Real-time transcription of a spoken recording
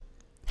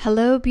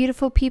Hello,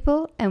 beautiful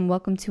people, and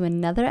welcome to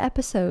another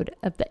episode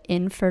of the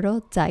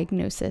Infertile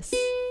Diagnosis.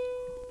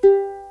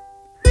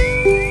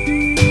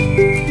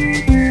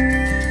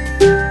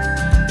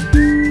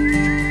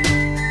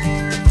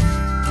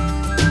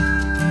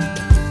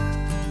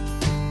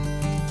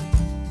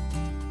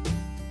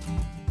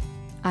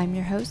 I'm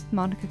your host,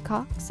 Monica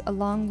Cox,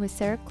 along with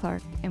Sarah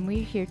Clark, and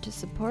we're here to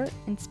support,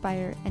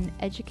 inspire, and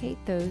educate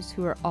those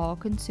who are all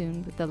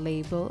consumed with the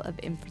label of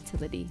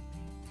infertility.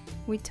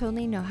 We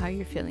totally know how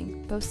you're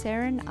feeling. Both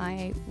Sarah and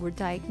I were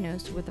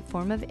diagnosed with a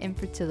form of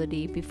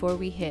infertility before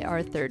we hit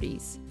our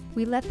 30s.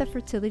 We let the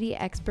fertility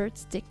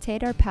experts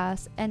dictate our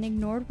past and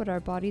ignored what our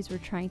bodies were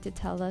trying to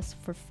tell us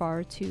for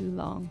far too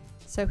long.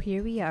 So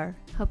here we are,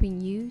 helping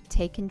you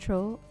take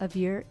control of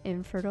your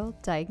infertile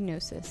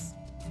diagnosis.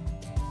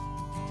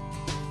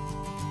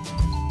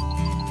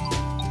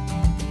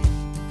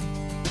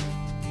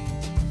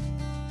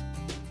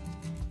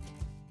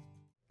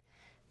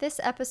 This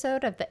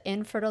episode of the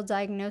Infertile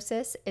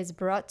Diagnosis is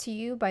brought to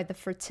you by the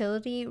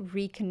Fertility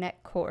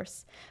Reconnect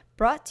course,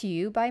 brought to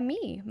you by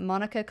me,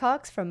 Monica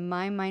Cox from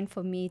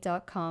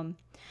mymindfulme.com.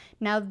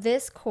 Now,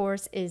 this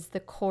course is the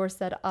course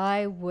that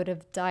I would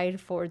have died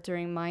for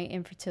during my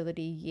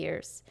infertility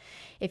years.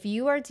 If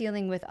you are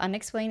dealing with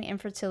unexplained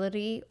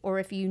infertility, or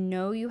if you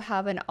know you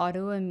have an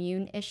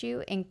autoimmune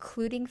issue,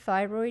 including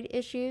thyroid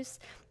issues,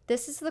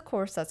 this is the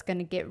course that's going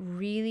to get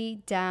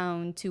really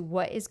down to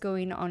what is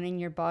going on in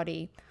your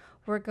body.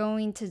 We're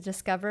going to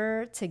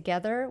discover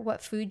together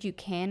what food you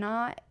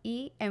cannot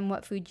eat and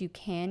what food you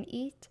can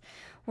eat.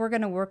 We're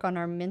going to work on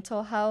our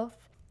mental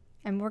health,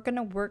 and we're going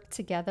to work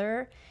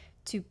together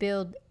to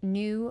build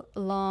new,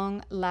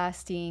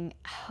 long-lasting,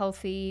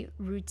 healthy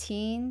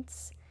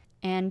routines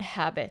and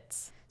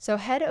habits. So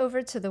head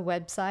over to the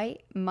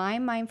website,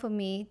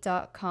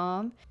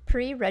 mymindfulme.com,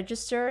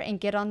 pre-register and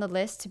get on the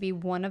list to be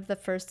one of the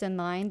first in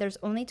line. There's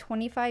only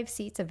 25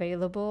 seats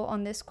available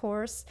on this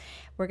course.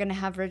 We're going to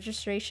have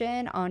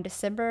registration on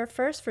December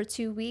 1st for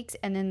 2 weeks,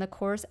 and then the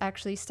course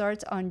actually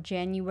starts on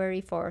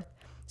January 4th.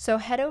 So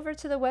head over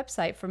to the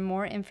website for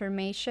more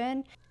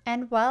information.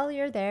 And while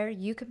you're there,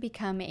 you can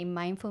become a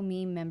Mindful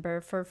Me member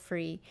for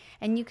free.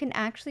 And you can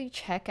actually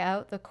check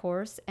out the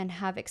course and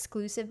have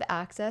exclusive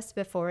access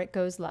before it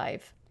goes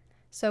live.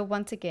 So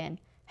once again,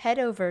 head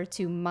over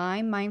to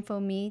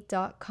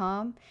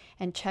mymindfulme.com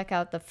and check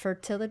out the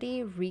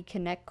Fertility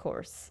Reconnect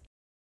course.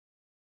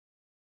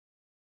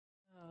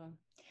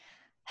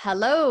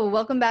 Hello,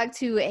 welcome back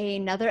to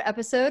another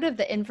episode of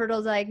the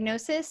Infertile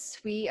Diagnosis.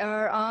 We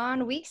are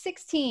on week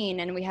 16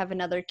 and we have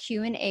another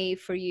Q&A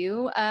for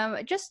you.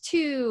 Just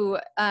two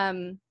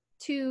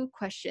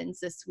questions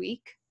this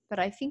week, but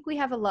I think we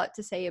have a lot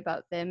to say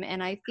about them.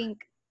 And I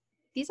think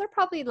these are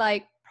probably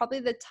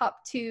the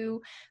top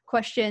two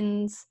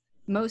questions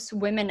most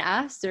women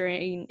ask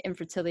during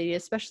infertility,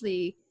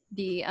 especially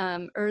the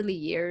early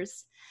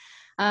years.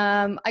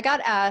 I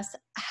got asked,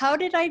 how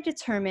did I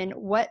determine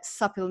what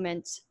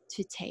supplements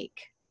to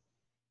take?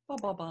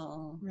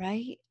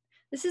 Right?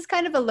 This is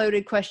kind of a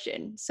loaded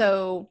question.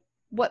 So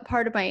what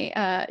part of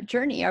my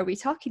journey are we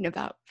talking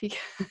about?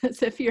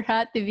 Because if you're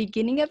at the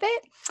beginning of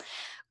it,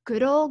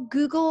 good old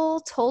Google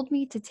told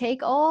me to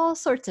take all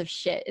sorts of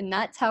shit, and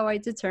that's how I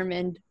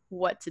determined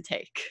what to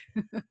take.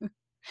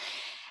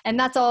 And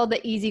that's all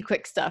the easy,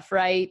 quick stuff,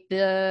 right?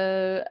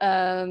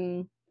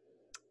 The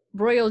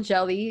royal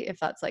jelly, if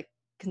that's like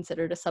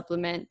considered a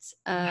supplement.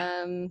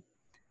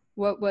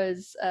 What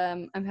was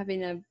I'm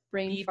having a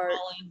brain fart.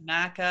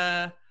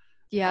 Maca.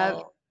 Yeah.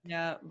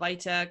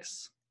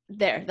 Vitex.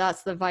 There,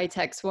 that's the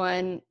Vitex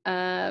one.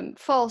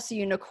 False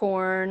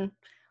unicorn.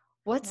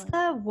 What's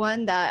the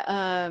one that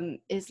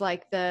is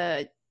like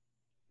the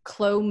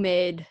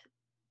Clomid?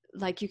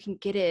 Like you can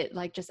get it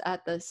like just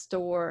at the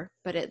store,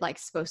 but it like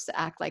supposed to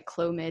act like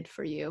Clomid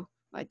for you.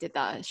 I did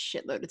that a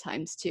shitload of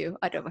times too.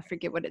 I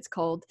forget what it's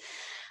called.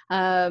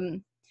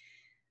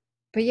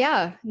 But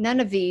yeah, none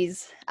of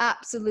these,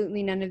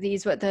 absolutely none of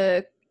these. What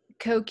the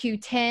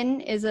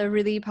CoQ10 is a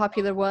really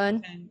popular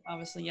one.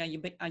 Obviously, yeah,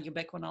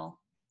 ubiquinol.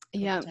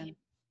 Yeah.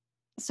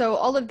 So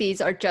all of these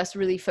are just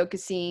really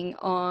focusing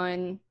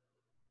on,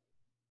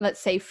 let's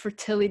say,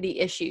 fertility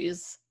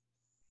issues.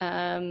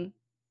 And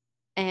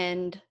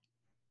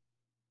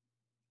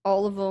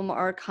all of them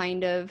are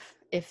kind of,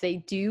 if they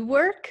do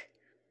work,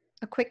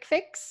 a quick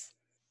fix,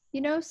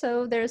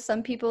 so there's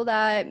some people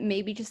that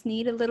maybe just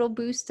need a little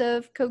boost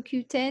of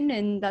CoQ10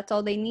 and that's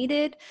all they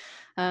needed.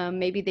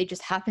 Maybe they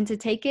just happen to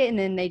take it and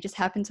then they just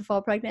happen to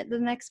fall pregnant the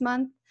next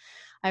month.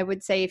 I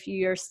would say if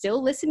you're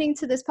still listening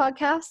to this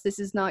podcast, this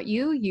is not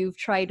you. You've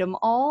tried them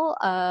all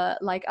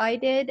like I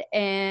did,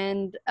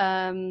 and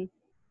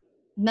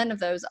none of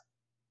those,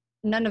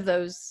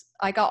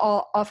 I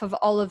got off of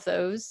all of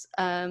those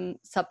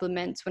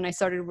supplements when I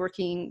started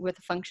working with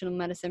a functional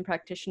medicine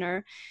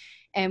practitioner.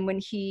 And when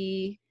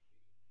he,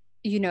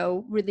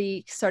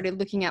 really started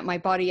looking at my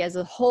body as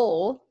a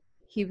whole,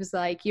 he was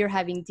like, you're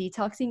having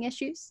detoxing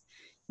issues,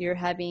 you're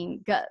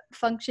having gut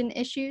function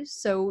issues,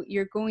 so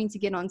you're going to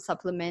get on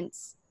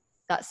supplements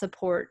that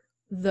support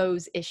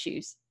those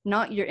issues.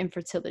 not your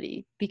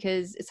infertility,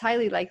 because it's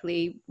highly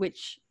likely,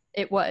 which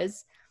it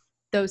was,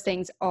 those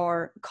things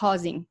are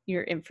causing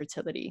your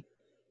infertility.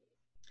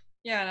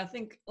 Yeah, and I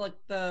think like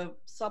the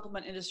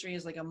supplement industry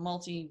is like a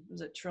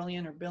is it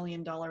trillion or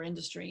billion-dollar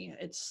industry.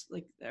 It's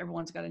like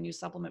everyone's got a new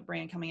supplement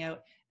brand coming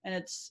out, and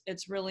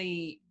it's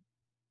really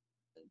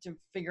to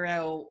figure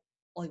out,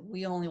 like,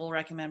 we only will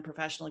recommend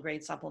professional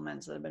grade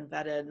supplements that have been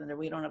vetted and that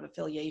we don't have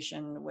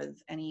affiliation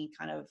with any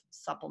kind of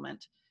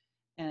supplement.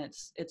 And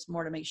it's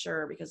more to make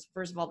sure, because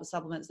first of all, the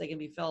supplements, they can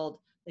be filled,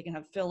 they can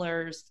have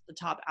fillers, the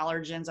top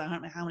allergens. I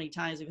don't know how many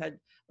times we've had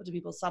looked at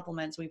people's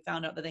supplements, we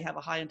found out that they have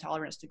a high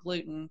intolerance to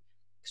gluten,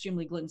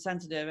 extremely gluten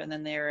sensitive, and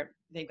then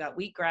they've got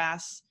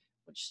wheatgrass,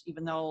 which,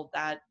 even though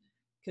that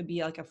could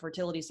be like a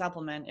fertility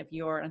supplement, if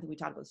you're, I think we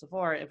talked about this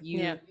before,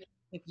 Yeah.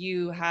 if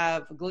you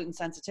have gluten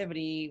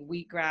sensitivity,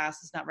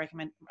 wheatgrass is not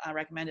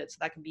recommended. So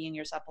that can be in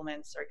your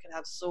supplements. Or it could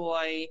have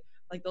soy,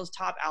 like those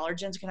top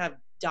allergens can have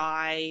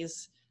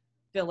dyes,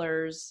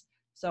 fillers.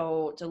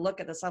 So to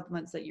look at the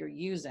supplements that you're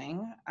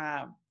using,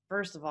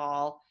 first of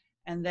all,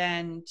 and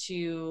then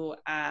to,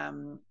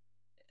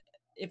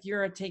 if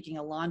you're taking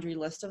a laundry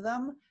list of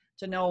them,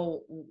 to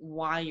know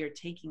why you're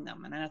taking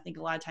them. And I think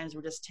a lot of times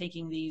we're just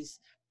taking these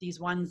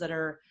ones that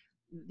are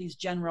these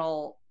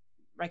general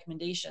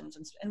recommendations,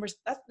 and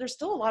there's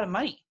still a lot of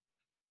money.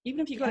 Even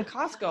if you go to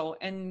Costco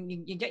and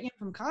you get it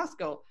from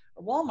Costco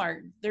or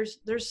Walmart,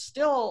 there's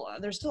still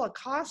a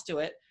cost to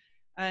it.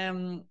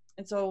 And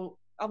so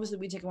obviously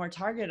we take a more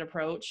targeted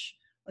approach.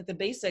 Like the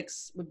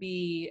basics would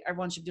be,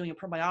 everyone should be doing a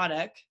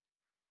probiotic.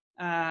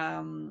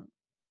 Um,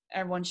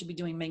 Everyone should be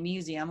doing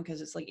magnesium,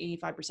 because it's like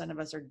 85% of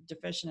us are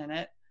deficient in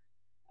it.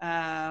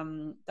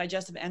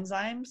 Digestive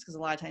enzymes, because a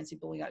lot of times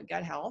people got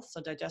gut health, so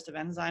digestive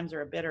enzymes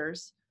are a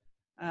bitters.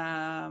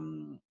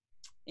 And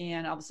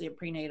obviously a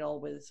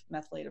prenatal with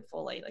methylated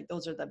folate. Like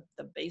those are the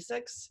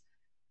basics,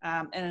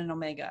 and an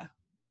omega.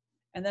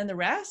 And then the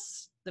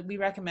rest that we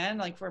recommend,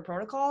 like for a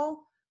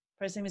protocol,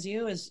 probably the same as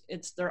you, is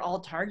they're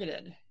all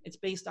targeted. It's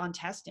based on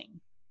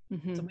testing.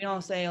 Mm-hmm. So we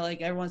don't say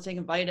like everyone's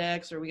taking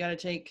Vitex or we got to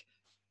take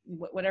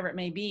whatever it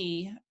may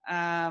be.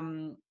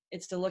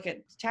 It's to look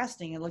at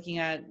testing and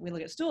we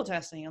look at stool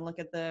testing and look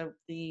at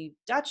the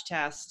Dutch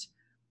test,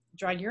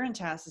 dried urine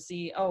test, to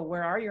see, oh,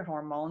 where are your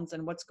hormones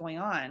and what's going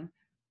on?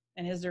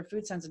 And is there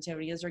food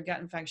sensitivity? Is there gut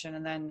infection?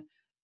 And then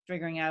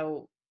figuring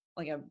out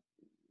like a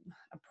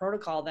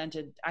protocol then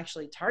to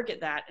actually target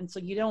that. And so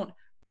you don't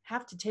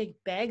have to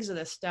take bags of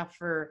this stuff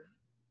for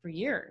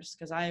years,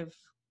 because I've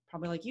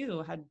probably, like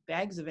you, had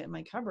bags of it in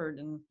my cupboard,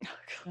 and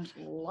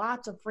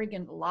lots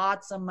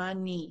of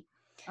money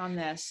on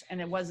this, and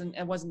it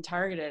wasn't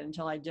targeted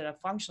until I did a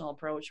functional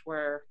approach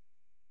where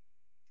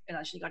it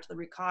actually got to the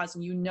root cause.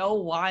 And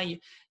why,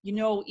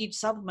 each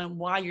supplement,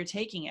 why you're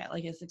taking it.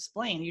 Like it's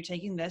explained, you're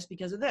taking this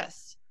because of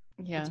this.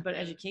 Yeah. It's about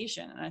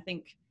education. And I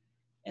think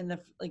in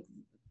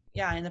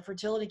the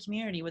fertility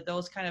community, with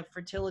those kind of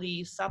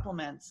fertility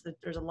supplements, that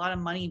there's a lot of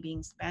money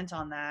being spent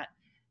on that.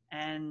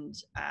 And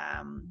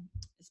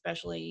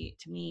especially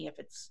to me, if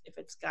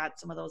it's got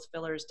some of those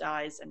fillers,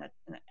 dyes, and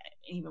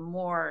even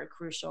more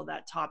crucial,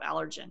 that top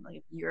allergen. Like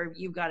if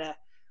you've got a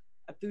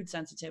food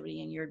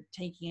sensitivity and you're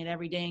taking it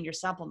every day in your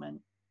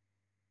supplement.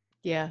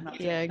 Yeah,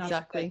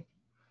 exactly.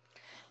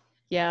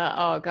 Yeah.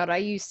 Oh God, I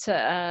used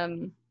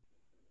to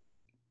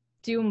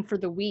do them for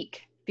the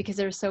week because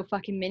there's so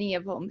fucking many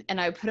of them, and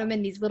I put them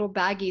in these little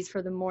baggies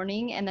for the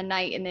morning and the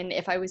night. And then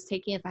if I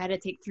had to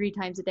take 3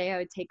 times a day, I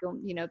would take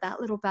them, that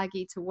little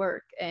baggie to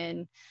work.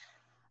 And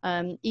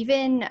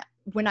even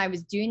when I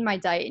was doing my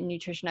diet and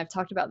nutrition, I've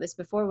talked about this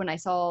before, when I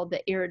saw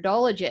the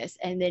iridologist,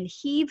 and then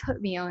he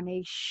put me on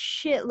a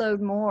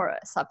shitload more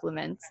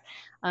supplements,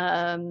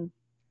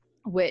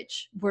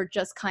 which were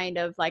just kind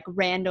of like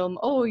random.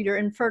 Oh, you're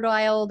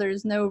infertile,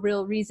 there's no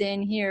real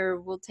reason,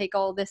 here, we'll take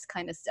all this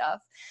kind of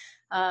stuff.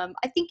 I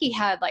think he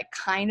had like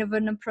kind of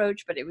an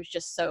approach, but it was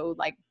just so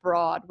like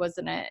broad,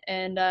 wasn't it?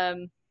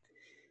 And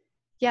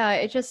yeah,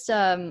 it just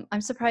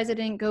I'm surprised I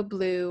didn't go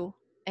blue.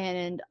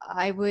 And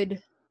I would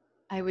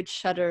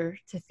shudder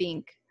to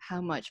think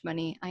how much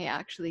money I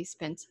actually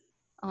spent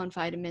on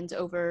vitamins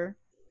over,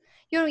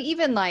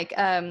 even like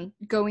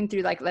going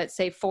through, like, let's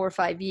say 4 or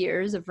 5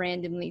 years of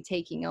randomly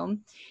taking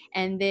them.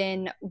 And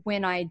then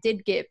when I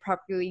did get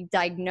properly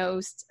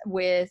diagnosed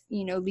with,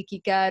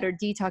 leaky gut or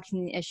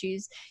detoxing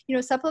issues,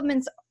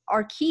 supplements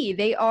are key.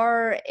 They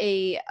are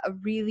a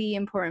really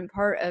important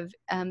part of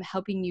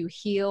helping you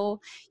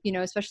heal,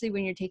 especially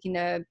when you're taking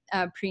a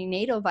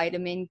prenatal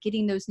vitamin,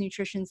 getting those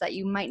nutrients that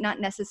you might not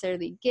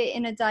necessarily get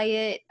in a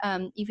diet.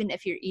 Even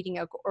if you're eating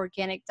an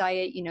organic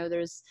diet,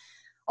 there's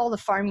all the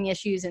farming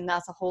issues, and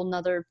that's a whole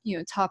nother,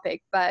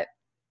 topic, but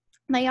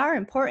they are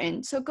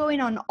important. So going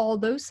on all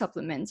those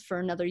supplements for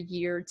another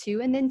year or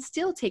two, and then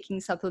still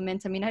taking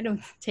supplements. I mean, I don't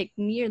take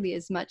nearly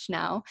as much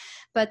now,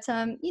 but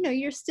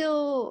you're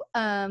still,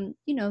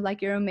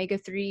 like your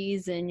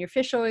omega-3s and your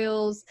fish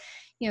oils,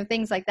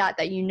 things like that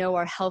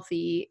are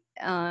healthy.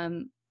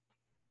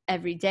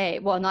 every day.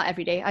 Well, not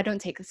every day. I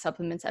don't take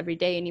supplements every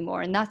day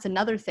anymore. And that's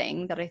another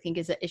thing that I think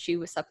is an issue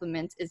with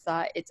supplements, is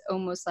that it's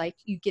almost like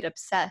you get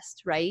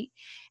obsessed, right?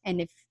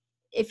 And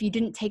if you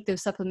didn't take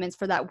those supplements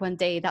for that one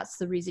day, that's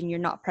the reason you're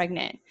not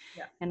pregnant.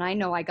 Yeah. And I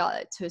know I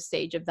got to a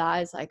stage of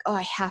that. It's like, oh,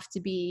 I have to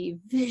be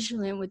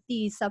vigilant with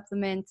these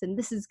supplements and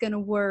this is going to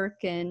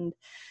work. And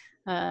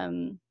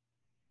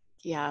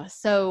yeah,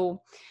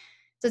 so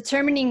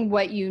determining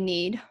what you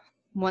need,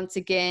 once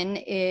again,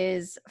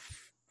 is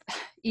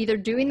either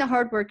doing the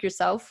hard work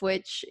yourself,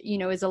 which, you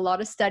know, is a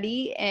lot of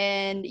study,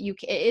 and it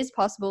is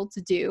possible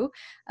to do,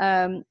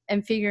 and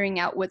figuring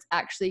out what's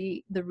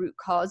actually the root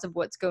cause of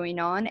what's going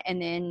on,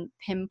 and then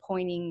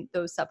pinpointing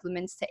those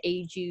supplements to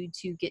aid you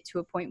to get to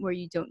a point where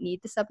you don't need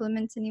the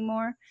supplements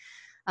anymore.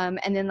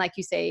 And then, like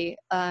you say,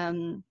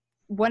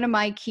 one of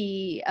my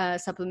key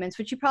supplements,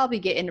 which you probably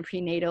get in a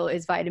prenatal,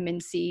 is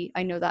vitamin C.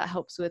 I know that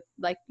helps with,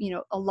 like, you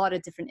know, a lot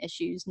of different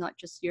issues, not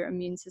just your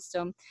immune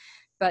system.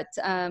 But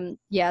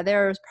yeah,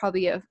 there's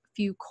probably a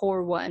few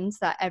core ones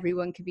that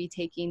everyone could be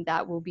taking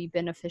that will be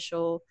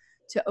beneficial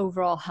to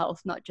overall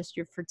health, not just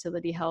your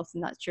fertility health.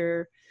 And that's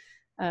your,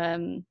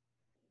 you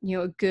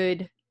know, a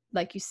good,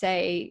 like you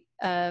say,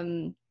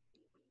 multivitamin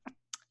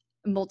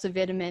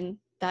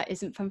that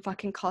isn't from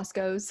fucking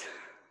Costco's.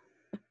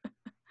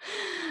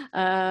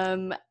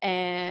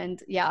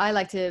 And yeah, I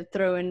like to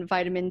throw in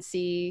vitamin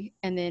C,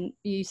 and then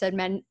you said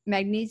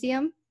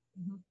magnesium,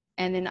 Mm-hmm.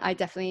 and then I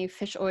definitely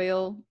fish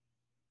oil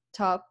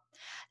top.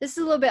 This is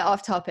a little bit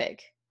off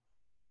topic,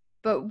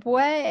 but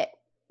what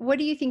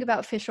do you think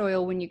about fish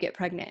oil when you get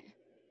pregnant?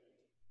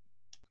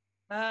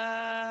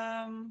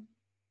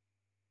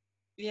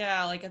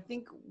 Yeah, like I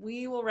think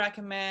we will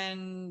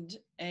recommend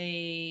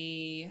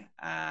a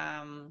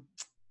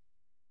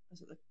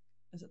is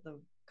it the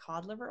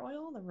cod liver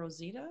oil, the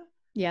Rosita?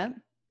 Yeah.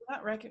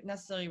 We're not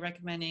necessarily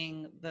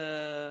recommending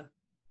the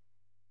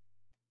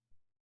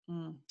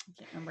I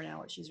can't remember now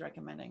what she's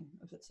recommending.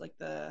 If it's like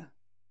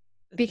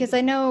Because I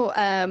know,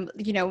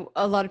 you know,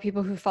 a lot of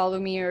people who follow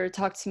me or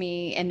talk to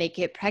me and they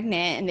get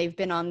pregnant and they've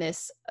been on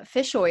this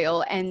fish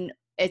oil, and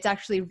it's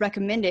actually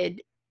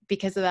recommended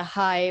because of the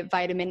high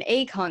vitamin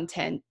A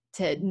content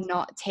to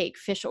not take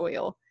fish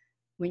oil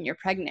when you're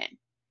pregnant.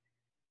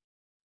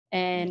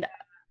 And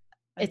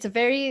it's a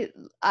very,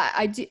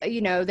 I do,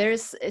 you know,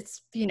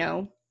 it's, you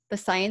know, the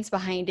science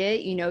behind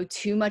it, you know,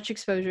 too much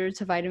exposure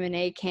to vitamin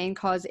A can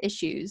cause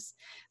issues.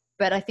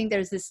 But I think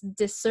there's this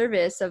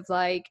disservice of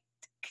like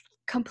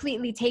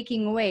completely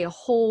taking away a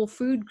whole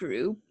food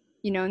group,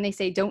 you know, and they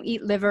say don't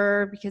eat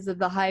liver because of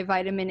the high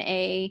vitamin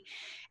A.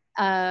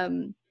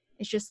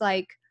 It's just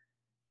like,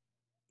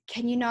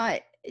 can you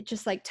not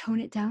just like tone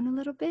it down a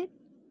little bit?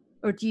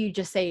 Or do you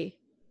just say,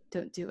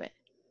 don't do it?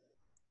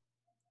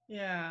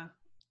 Yeah,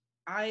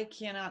 I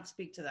cannot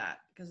speak to that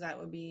because that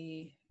would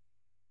be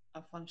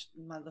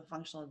the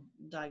functional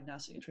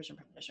diagnostic nutrition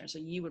practitioner. So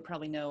you would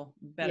probably know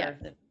better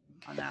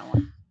on that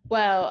one.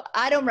 Well,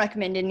 I don't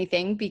recommend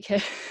anything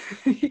because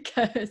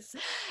because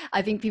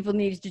I think people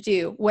need to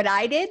do what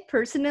I did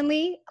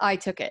personally. I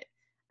took it.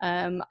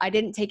 I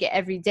didn't take it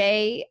every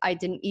day. I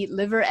didn't eat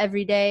liver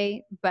every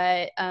day,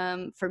 but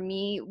for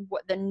me,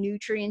 what the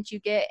nutrients you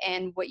get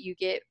and what you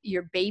get,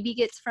 your baby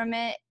gets from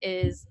it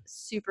is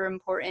super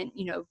important.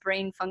 You know,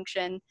 brain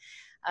function.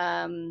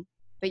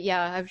 But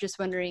yeah, I was just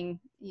wondering,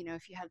 you know,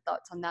 if you had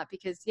thoughts on that,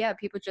 because yeah,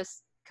 people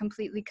just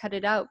completely cut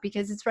it out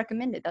because it's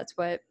recommended. That's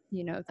what,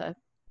 you know, the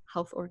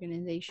health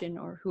organization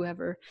or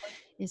whoever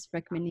is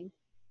recommending.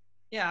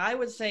 Yeah, I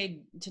would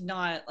say to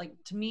not, like,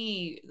 to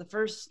me, the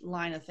first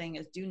line of thing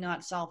is do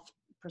not self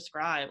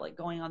prescribe. Like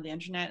going on the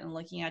internet and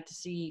looking at to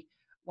see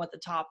what the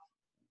top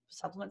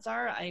supplements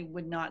are, I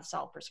would not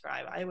self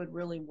prescribe. I would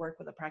really work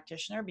with a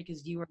practitioner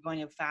because you are going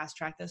to fast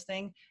track this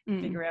thing,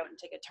 figure out and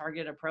take a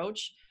targeted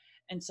approach.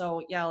 And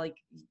so, yeah, like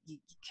you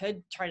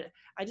could try to,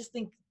 I just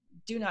think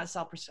do not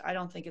self prescribe. I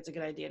don't think it's a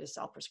good idea to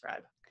self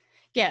prescribe.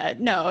 Yeah,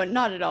 no,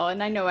 not at all.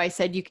 And I know I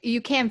said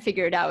you can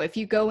figure it out if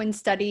you go and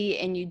study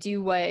and you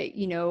do what,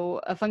 you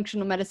know, a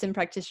functional medicine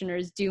practitioner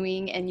is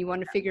doing, and you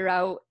want to figure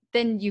out,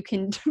 then you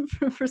can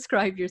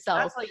prescribe yourself.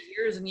 That's like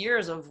years and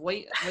years of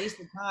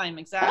wasted time.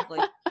 Exactly.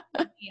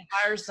 You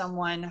hire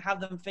someone, have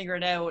them figure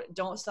it out.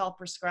 Don't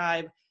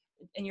self-prescribe,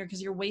 and because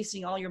you're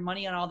wasting all your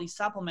money on all these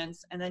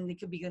supplements, and then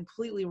it could be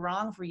completely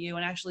wrong for you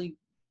and actually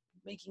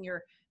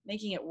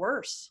making it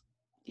worse.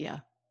 Yeah.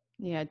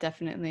 Yeah,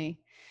 definitely.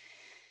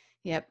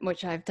 Yep,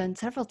 which I've done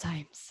several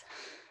times.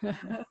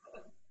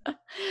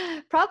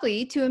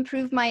 Probably to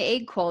improve my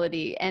egg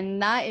quality.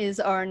 And that is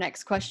our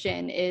next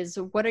question, is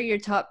what are your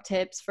top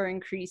tips for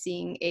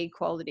increasing egg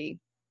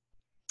quality?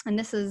 And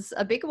this is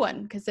a big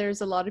one because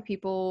there's a lot of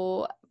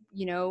people,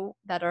 you know,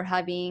 that are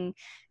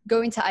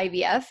going to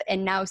IVF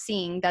and now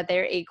seeing that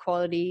their egg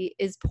quality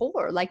is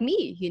poor, like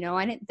me. You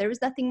know, there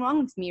was nothing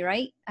wrong with me,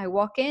 right? I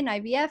walk in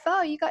IVF,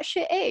 oh, you got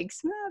shit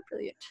eggs. Oh,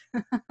 brilliant.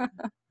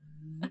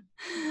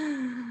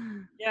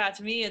 Yeah,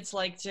 to me, it's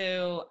like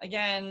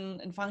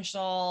again, in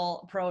functional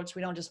approach,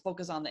 we don't just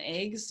focus on the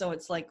eggs. So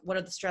it's like, what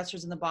are the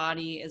stressors in the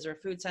body? Is there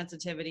food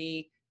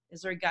sensitivity?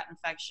 Is there a gut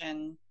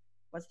infection?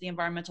 what's the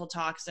environmental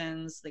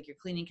toxins, like your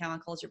cleaning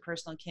chemicals, your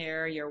personal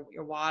care, your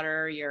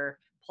water, your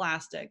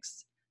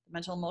plastics, the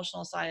mental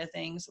emotional side of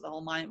things, so the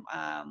whole mind,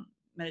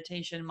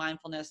 meditation,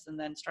 mindfulness, and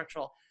then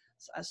structural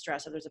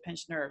stress. So there's a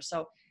pinched nerve.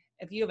 So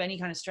if you have any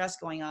kind of stress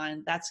going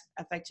on, that's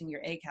affecting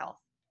your egg health.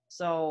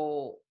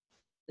 So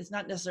it's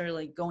not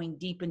necessarily going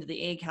deep into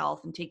the egg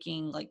health and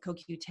taking like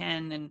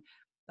CoQ10 and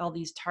all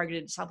these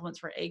targeted supplements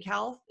for egg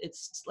health.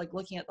 It's like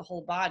looking at the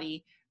whole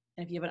body.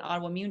 And if you have an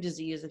autoimmune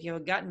disease, if you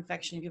have a gut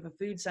infection, if you have a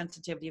food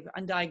sensitivity, if you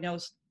have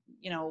undiagnosed,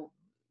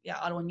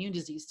 autoimmune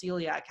disease,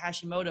 celiac,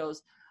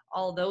 Hashimoto's,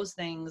 all those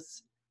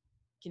things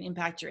can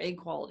impact your egg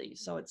quality.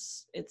 So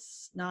it's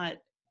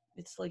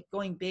like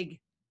going big,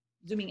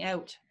 zooming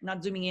out,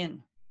 not zooming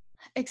in.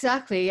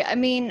 Exactly. I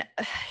mean,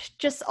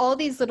 just all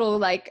these little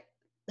like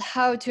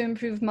how to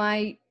improve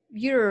my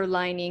uterine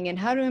lining and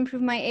how to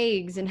improve my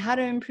eggs and how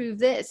to improve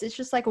this. It's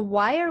just like,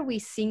 why are we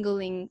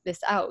singling this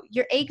out?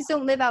 Your eggs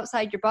don't live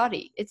outside your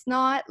body. It's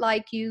not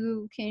like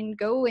you can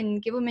go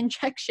and give them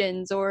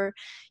injections or,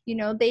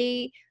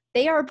 they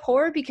are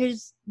poor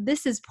because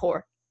this is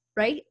poor,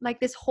 right?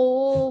 Like this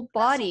whole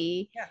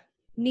body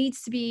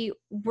needs to be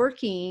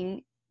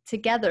working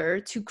together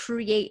to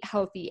create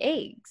healthy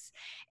eggs.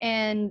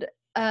 And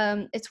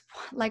it's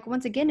like,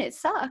 once again, it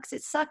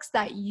sucks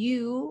that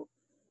you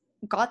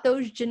got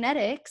those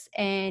genetics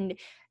and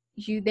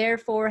you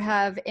therefore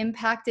have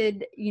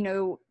impacted,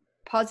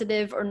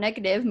 positive or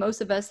negative.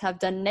 Most of us have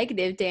done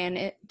negative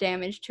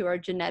damage to our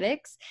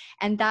genetics,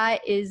 and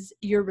that is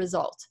your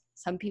result.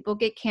 Some people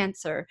get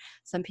cancer,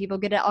 some people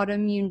get an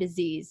autoimmune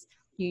disease,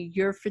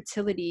 your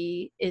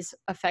fertility is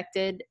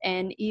affected,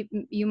 and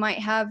you might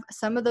have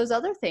some of those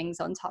other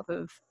things on top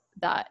of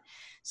that.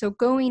 So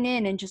going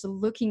in and just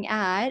looking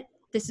at,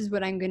 this is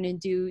what I'm going to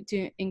do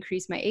to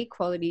increase my egg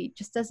quality,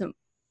 just doesn't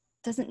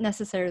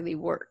necessarily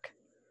work.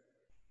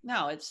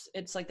 No,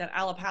 it's like that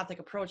allopathic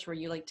approach where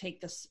you like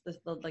take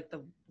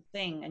the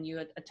thing and you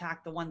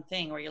attack the one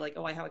thing, where you're like,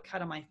 oh, I have a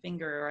cut on my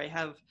finger, or I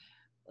have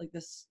like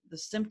the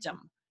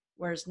symptom,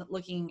 whereas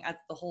looking at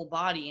the whole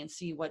body and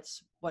see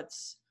what's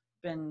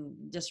been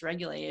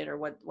dysregulated, or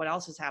what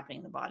else is happening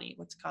in the body,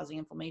 what's causing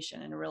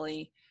inflammation. And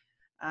really,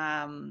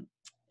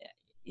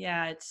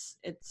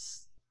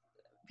 it's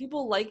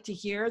people like to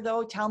hear,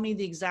 though, tell me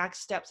the exact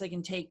steps I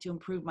can take to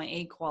improve my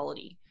egg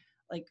quality.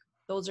 Like,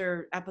 those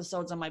are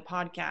episodes on my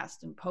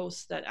podcast and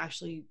posts that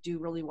actually do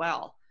really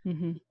well.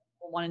 Mm-hmm.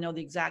 People want to know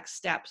the exact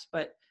steps,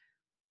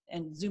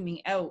 and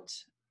zooming out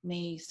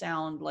may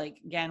sound like,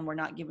 again, we're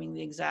not giving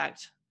the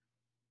exact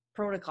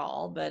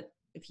protocol. But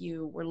if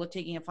you were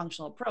taking a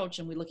functional approach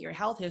and we look at your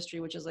health history,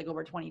 which is like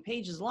over 20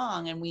 pages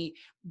long, and we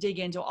dig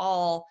into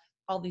all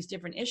these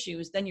different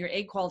issues, then your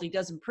egg quality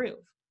does improve.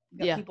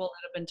 You've got people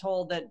that have been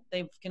told that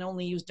they can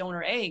only use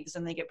donor eggs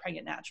and they get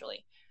pregnant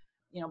naturally,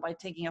 by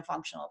taking a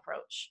functional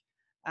approach.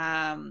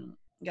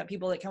 You got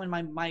people that come in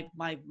my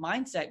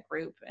mindset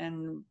group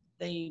and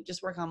they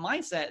just work on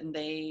mindset and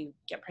they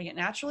get pregnant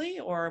naturally,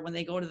 or when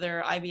they go to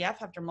their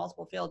IVF after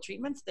multiple failed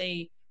treatments,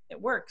 it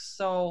works.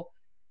 So,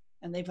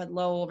 and they've had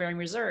low ovarian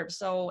reserve.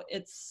 So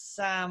it's,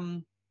 I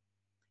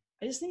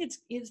just think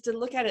it's to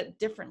look at it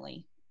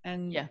differently,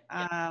 and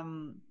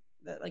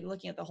like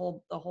looking at the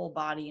whole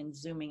body and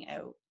zooming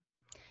out.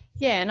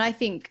 Yeah, and I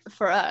think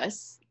for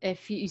us,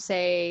 if you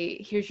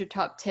say, here's your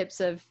top tips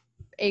of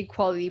egg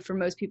quality for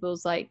most people,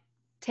 is like,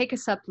 take a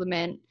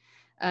supplement,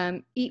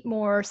 eat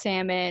more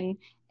salmon,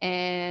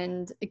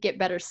 and get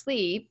better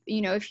sleep.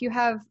 If you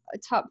have a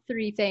top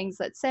 3 things,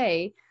 let's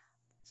say,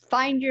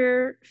 find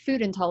your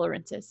food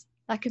intolerances.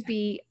 That could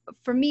be,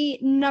 for me,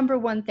 number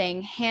 1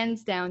 thing,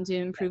 hands down, to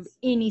improve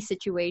any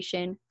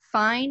situation.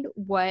 Find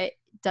what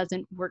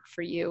doesn't work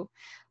for you.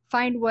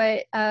 Find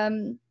what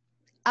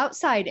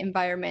outside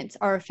environments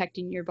are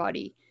affecting your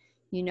body.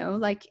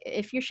 Like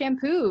if your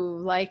shampoo,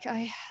 like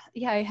I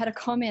had a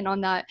comment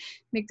on that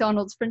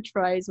McDonald's French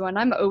fries one.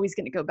 I'm always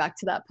going to go back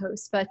to that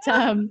post, but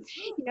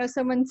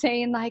someone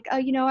saying like,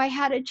 oh, I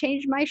had to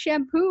change my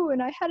shampoo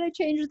and I had to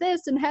change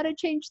this and had to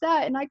change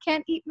that, and I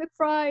can't eat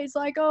McFries.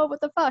 Like, oh,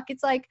 what the fuck?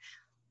 It's like,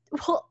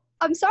 well,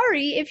 I'm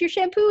sorry, if your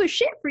shampoo is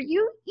shit for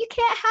you, you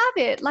can't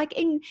have it. Like,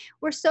 and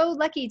we're so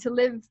lucky to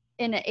live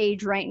in an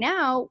age right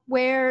now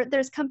where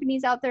there's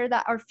companies out there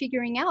that are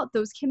figuring out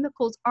those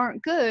chemicals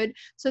aren't good,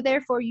 so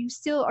therefore you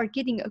still are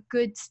getting a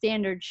good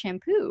standard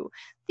shampoo.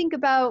 Think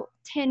about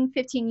 10,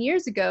 15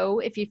 years ago,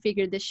 if you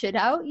figured this shit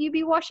out, you'd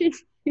be washing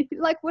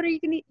like, what are you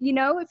gonna,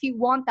 if you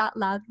want that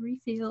lathery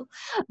feel.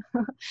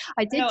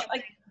 I did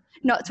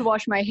not to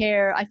wash my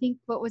hair. I think,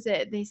 what was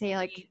it, they say,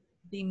 like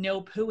the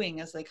no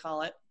pooing, as they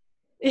call it.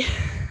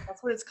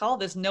 That's what it's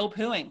called, is no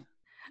pooing.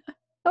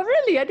 Oh,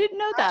 really? I didn't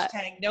know that.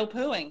 No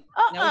pooing.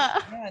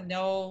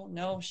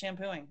 No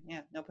shampooing.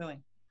 Yeah, no pooing.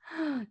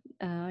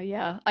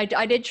 Yeah,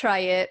 I did try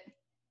it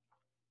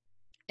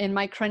in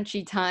my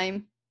crunchy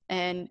time,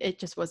 and it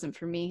just wasn't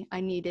for me.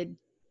 I needed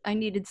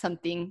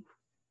something,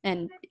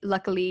 and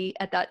luckily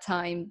at that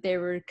time they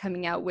were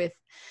coming out with,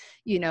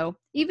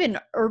 even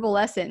herbal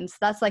essence.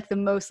 That's like the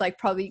most, like,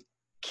 probably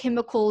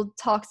chemical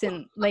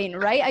toxin lane,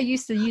 right? I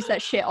used to use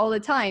that shit all the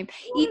time.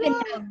 Oh Even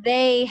my now God.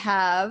 they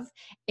have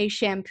a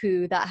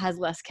shampoo that has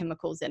less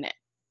chemicals in it.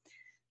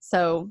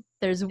 So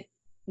there's The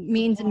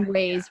means and more,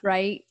 ways,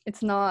 right?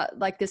 It's not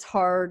like this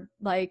hard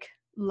like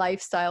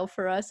lifestyle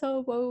for us.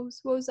 Oh,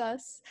 woes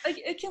us. like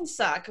it can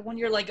suck when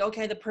you're like,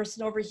 okay, the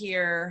person over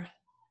here,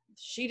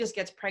 she just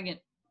gets pregnant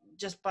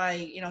just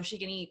by, she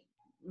can eat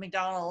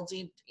McDonald's,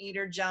 eat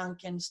her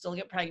junk and still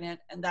get pregnant.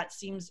 And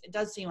it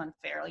does seem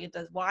unfair. Like it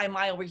does. Why am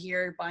I over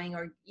here buying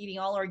or eating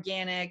all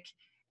organic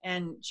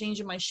and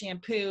changing my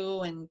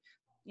shampoo and,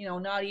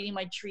 not eating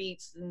my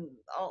treats and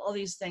all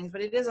these things.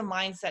 But it is a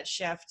mindset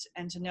shift,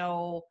 and to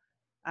know,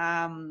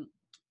 um,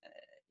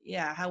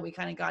 yeah, how we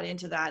kind of got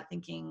into that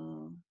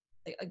thinking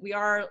like we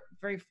are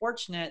very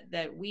fortunate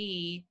that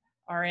we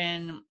are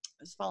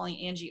following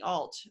Angie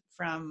Alt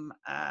from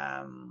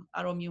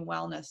Autoimmune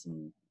Wellness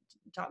and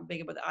talking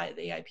big about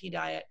the AIP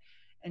diet.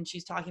 And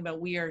she's talking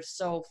about we are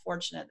so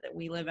fortunate that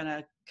we live in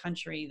a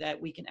country that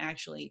we can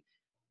actually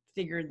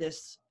figure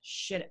this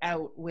shit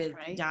out with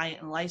Right. diet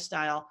and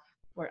lifestyle,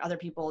 where other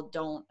people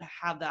don't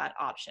have that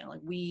option. Like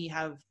we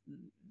have,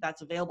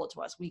 that's available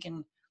to us. We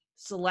can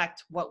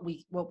select what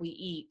we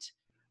eat,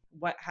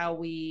 how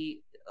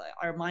we,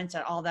 our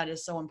mindset, all that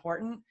is so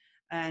important.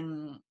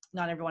 And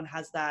not everyone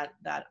has that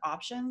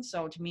option.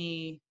 So to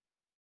me,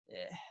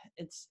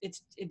 it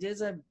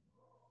is a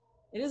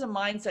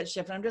mindset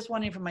shift. And I'm just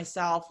wondering for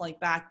myself, like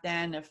back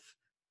then, if,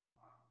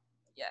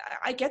 yeah,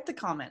 I get the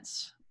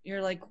comments.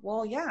 You're like,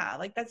 well, yeah,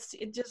 like that's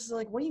it. Just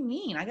like, what do you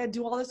mean? I got to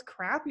do all this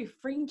crap? Are you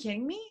freaking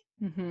kidding me?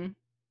 Mm-hmm.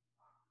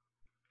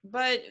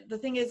 But the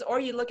thing is, or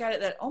you look at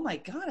it that, oh my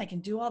God, I can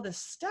do all this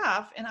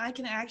stuff and I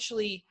can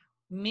actually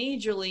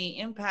majorly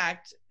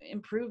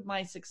improve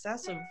my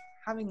success of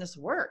having this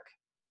work.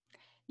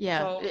 Yeah.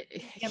 So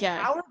be Yeah.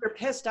 empowered or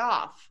pissed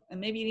off. And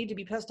maybe you need to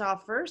be pissed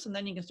off first, and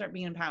then you can start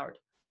being empowered.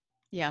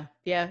 Yeah.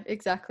 Yeah.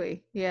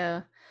 Exactly.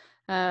 Yeah.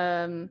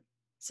 Um,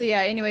 so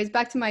yeah, anyways,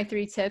 back to my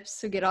 3 tips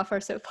to get off our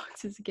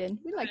soapboxes again.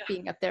 We like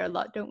being up there a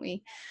lot, don't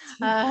we?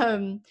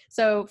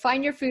 So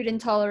find your food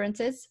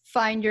intolerances,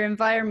 find your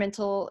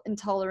environmental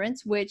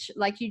intolerance, which,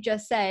 like you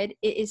just said,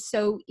 it is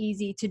so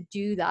easy to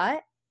do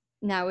that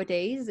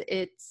nowadays.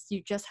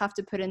 You just have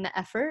to put in the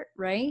effort,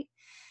 right?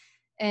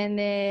 And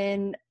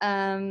then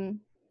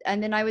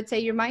I would say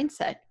your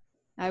mindset.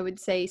 I would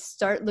say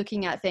start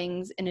looking at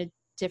things in a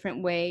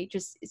different way.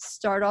 Just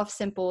start off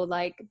simple,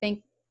 like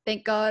thank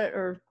God,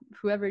 or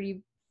whoever you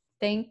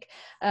think,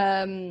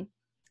 that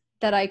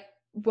I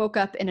woke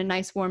up in a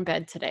nice warm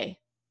bed today.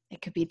 It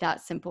could be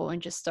that simple,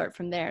 and just start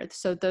from there.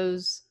 So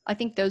I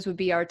think those would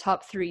be our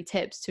top 3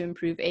 tips to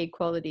improve egg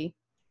quality.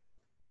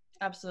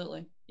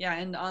 Absolutely. Yeah.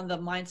 And on the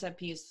mindset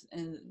piece,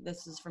 and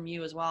this is from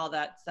you as well,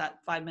 that's that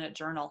 5-minute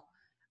journal.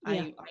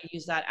 Yeah. I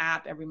use that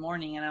app every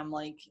morning, and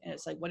and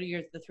it's like, what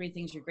are the 3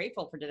 things you're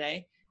grateful for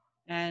today?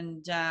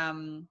 And,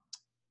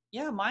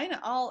 yeah, mine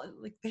all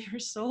like they're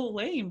so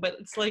lame, but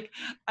it's like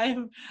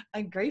I'm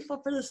grateful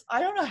for this.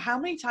 I don't know how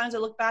many times I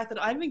look back that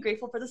I've been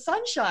grateful for the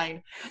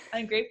sunshine.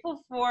 I'm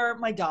grateful for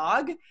my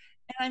dog, and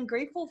I'm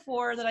grateful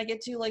for that I get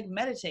to like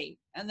meditate.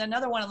 And then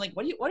another one, I'm like,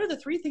 what are the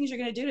 3 things you're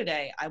gonna do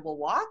today? I will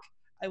walk,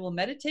 I will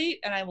meditate,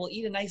 and I will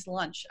eat a nice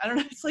lunch. I don't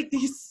know, it's like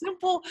these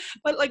simple,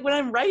 but like when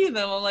I'm writing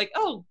them, I'm like,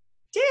 oh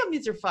damn,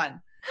 these are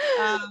fun.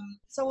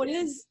 So it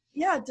is,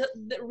 yeah,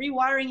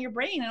 rewiring your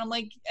brain.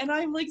 And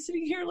I'm like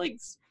sitting here like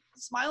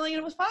smiling, and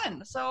it was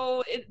fun.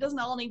 So it doesn't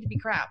all need to be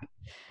crap.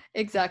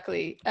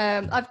 Exactly.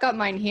 I've got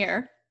mine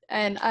here.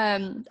 And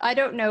I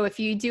don't know if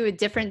you do a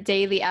different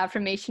daily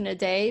affirmation a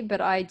day, but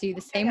I do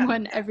the Yeah, same yeah.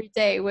 one every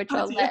day, which Oh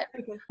I'll dear. let.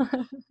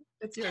 Okay.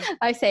 That's yours.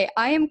 I say,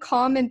 I am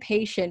calm and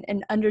patient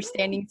and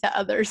understanding to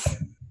others.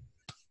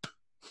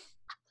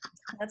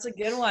 That's a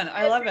good one.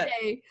 I love it.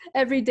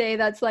 Every day,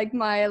 that's like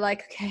my,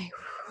 like, okay.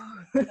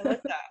 I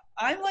like that.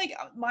 I'm like,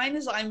 mine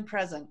is I'm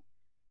present.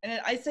 And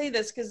I say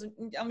this because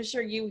I'm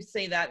sure you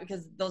say that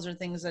because those are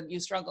things that you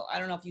struggle. I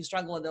don't know if you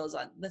struggle with those.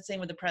 The same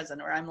with the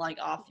present, or I'm like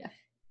off Yeah.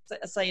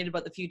 excited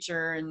about the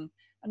future, and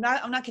I'm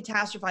not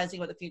catastrophizing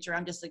about the future.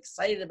 I'm just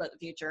excited about the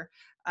future.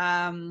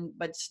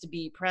 But just to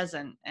be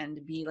present and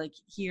to be like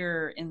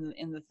here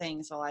in the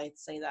thing. So I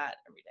say that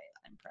every day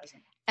that I'm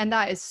present. And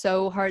that is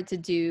so hard to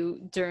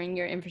do during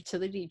your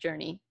infertility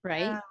journey,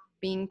 right? Yeah.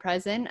 Being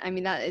present. I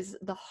mean, that is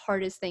the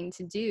hardest thing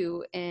to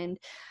do. And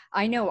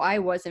I know I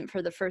wasn't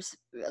for the first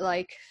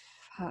like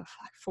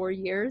 4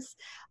 years.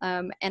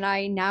 And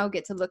I now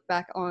get to look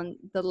back on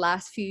the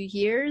last few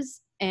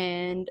years,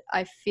 and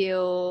I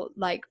feel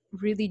like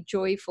really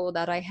joyful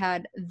that I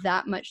had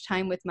that much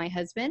time with my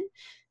husband,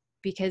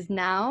 because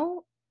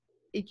now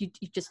you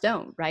just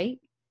don't, right?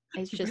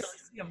 It's You barely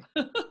just, see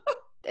them.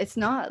 it's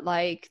not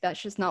like,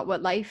 that's just not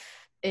what life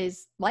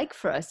is like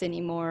for us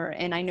anymore.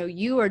 And I know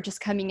you are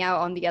just coming out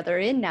on the other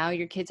end now.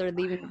 Your kids are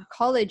leaving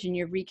college and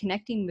you're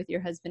reconnecting with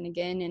your husband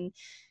again. And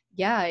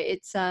yeah,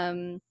 it's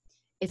a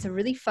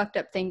really fucked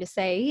up thing to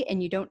say,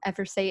 and you don't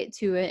ever say it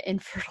to an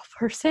infertile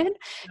person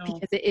No.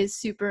 because it is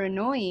super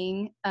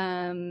annoying.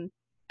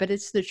 But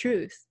it's the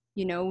truth.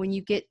 You know, when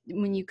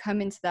you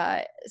come into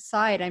that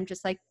side, I'm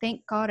just like,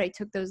 thank God I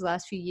took those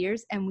last few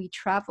years and we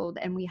traveled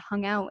and we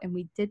hung out and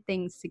we did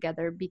things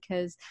together,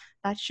 because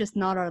that's just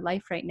not our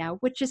life right now,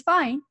 which is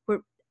fine.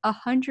 We're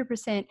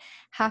 100%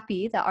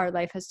 happy that our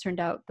life has turned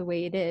out the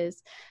way it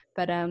is.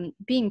 But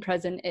being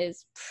present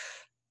is,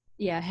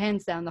 yeah,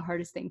 hands down the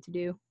hardest thing to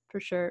do, for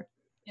sure.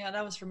 Yeah,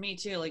 that was for me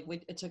too. Like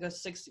it took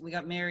us we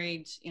got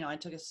married,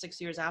 it took us 6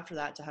 years after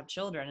that to have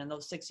children. And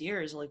those 6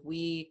 years, like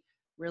we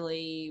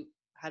really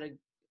had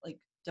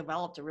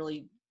developed a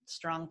really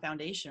strong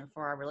foundation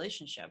for our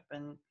relationship.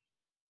 And,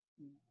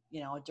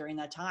 during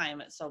that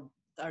time, so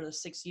out of the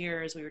 6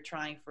 years we were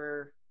trying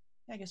for,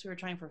 I guess we were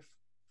trying for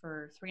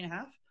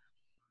 3.5.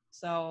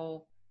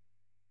 So,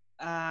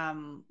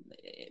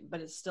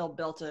 but it still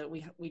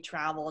we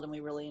traveled and we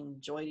really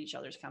enjoyed each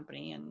other's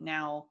company. And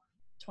now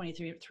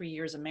 23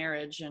 years of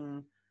marriage,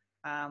 and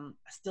I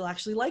still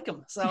actually like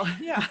him. So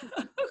yeah.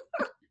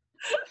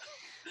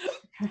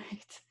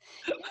 Right.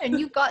 And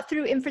you got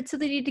through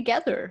infertility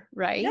together,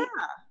 right?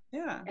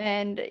 Yeah.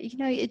 And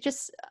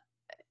it's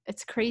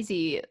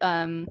crazy.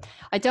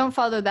 I don't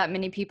follow that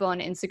many people on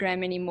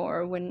Instagram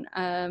anymore, when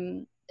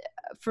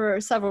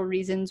for several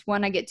reasons.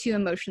 One, I get too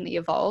emotionally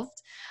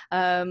involved.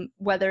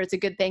 Whether it's a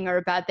good thing or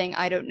a bad thing,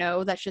 I don't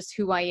know. That's just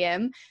who I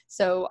am.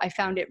 So I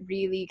found it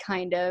really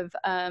kind of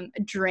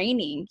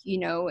draining,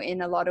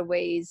 in a lot of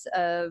ways,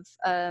 of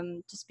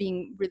just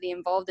being really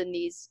involved in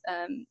these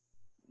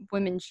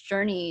women's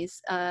journeys.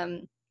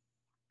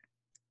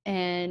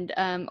 And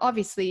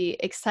obviously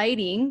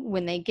exciting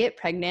when they get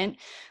pregnant,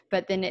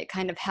 but then it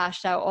kind of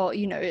hashed out all,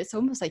 it's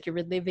almost like you're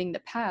reliving the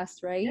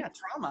past, right? Yeah,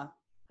 trauma.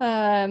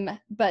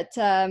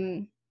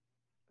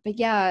 But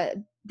yeah,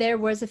 there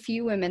was a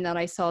few women that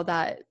I saw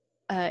that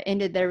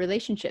ended their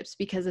relationships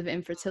because of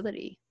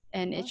infertility.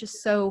 And it's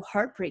just so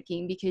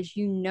heartbreaking, because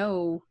you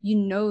know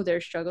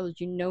their struggles,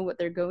 what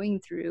they're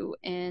going through.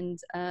 And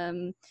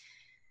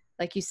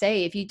like you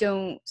say, if you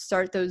don't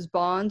start those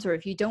bonds, or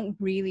if you don't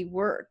really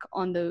work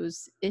on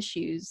those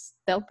issues,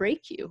 they'll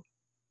break you.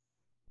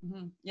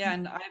 Mm-hmm. Yeah,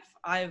 and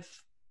I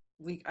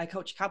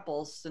coach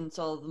couples, and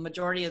so the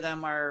majority of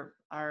them are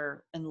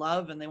in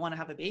love and they want to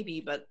have a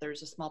baby, but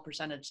there's a small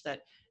percentage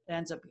that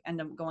end up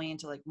going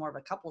into like more of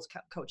a couples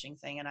coaching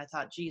thing. And I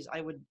thought, geez,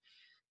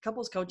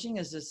 couples coaching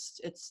is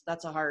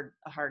that's a hard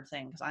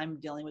thing, because I'm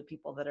dealing with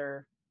people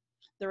they're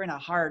in a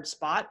hard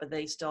spot, but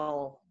they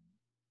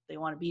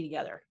want to be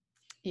together.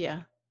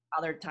 Yeah.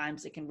 Other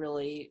times it can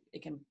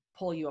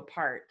pull you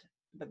apart,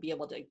 but be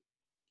able to,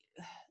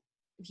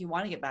 if you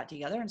want to get back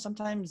together, and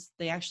sometimes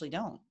they actually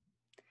don't.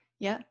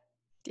 Yeah,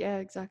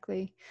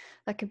 exactly.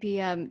 That could be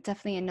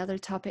definitely another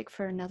topic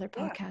for another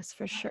podcast,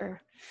 for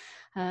sure.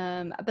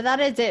 But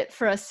that is it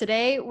for us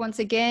today. Once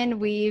again,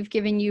 we've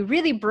given you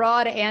really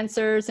broad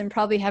answers and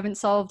probably haven't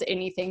solved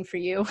anything for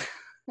you.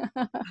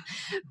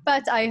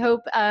 But I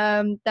hope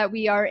that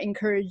we are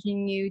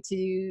encouraging you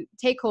to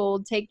take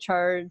hold, take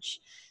charge,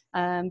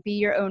 be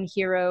your own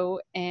hero,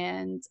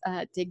 and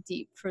dig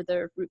deep for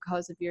the root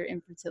cause of your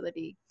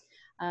infertility.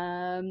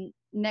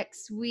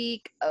 Next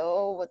week,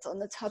 what's on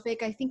the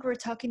topic? I think we're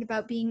talking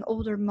about being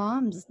older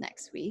moms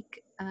next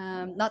week.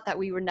 Not that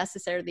we were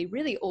necessarily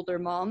really older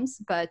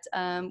moms, but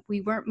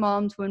we weren't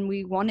moms when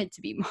we wanted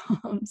to be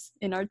moms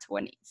in our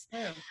 20s.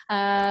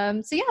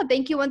 So yeah,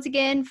 thank you once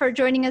again for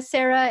joining us,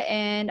 Sarah,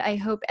 and I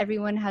hope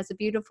everyone has a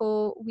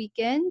beautiful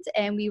weekend,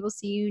 and we will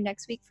see you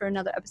next week for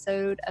another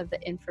episode of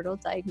The Infertile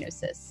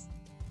Diagnosis.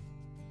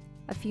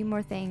 A few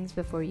more things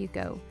before you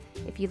go.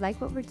 If you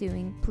like what we're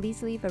doing,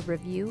 please leave a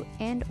review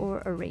and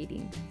or a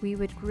rating. We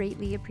would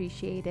greatly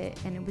appreciate it,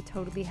 and it would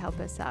totally help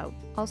us out.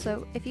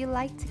 Also, if you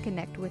like to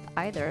connect with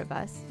either of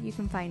us, you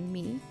can find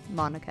me,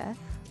 Monica,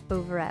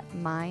 over at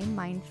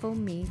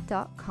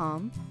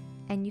mymindfulme.com,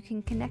 and you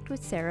can connect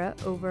with Sarah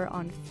over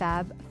on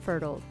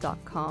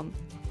fabfertile.com.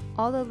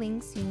 All the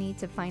links you need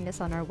to find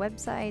us on our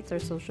websites, our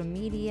social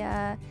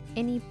media,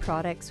 any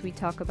products we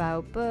talk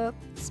about, books,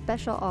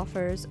 special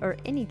offers, or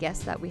any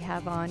guests that we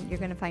have on, you're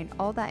going to find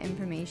all that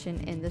information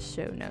in the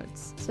show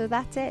notes. So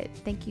that's it.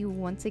 Thank you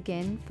once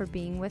again for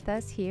being with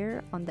us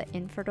here on The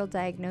Infertile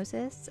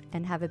Diagnosis,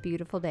 and have a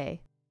beautiful day.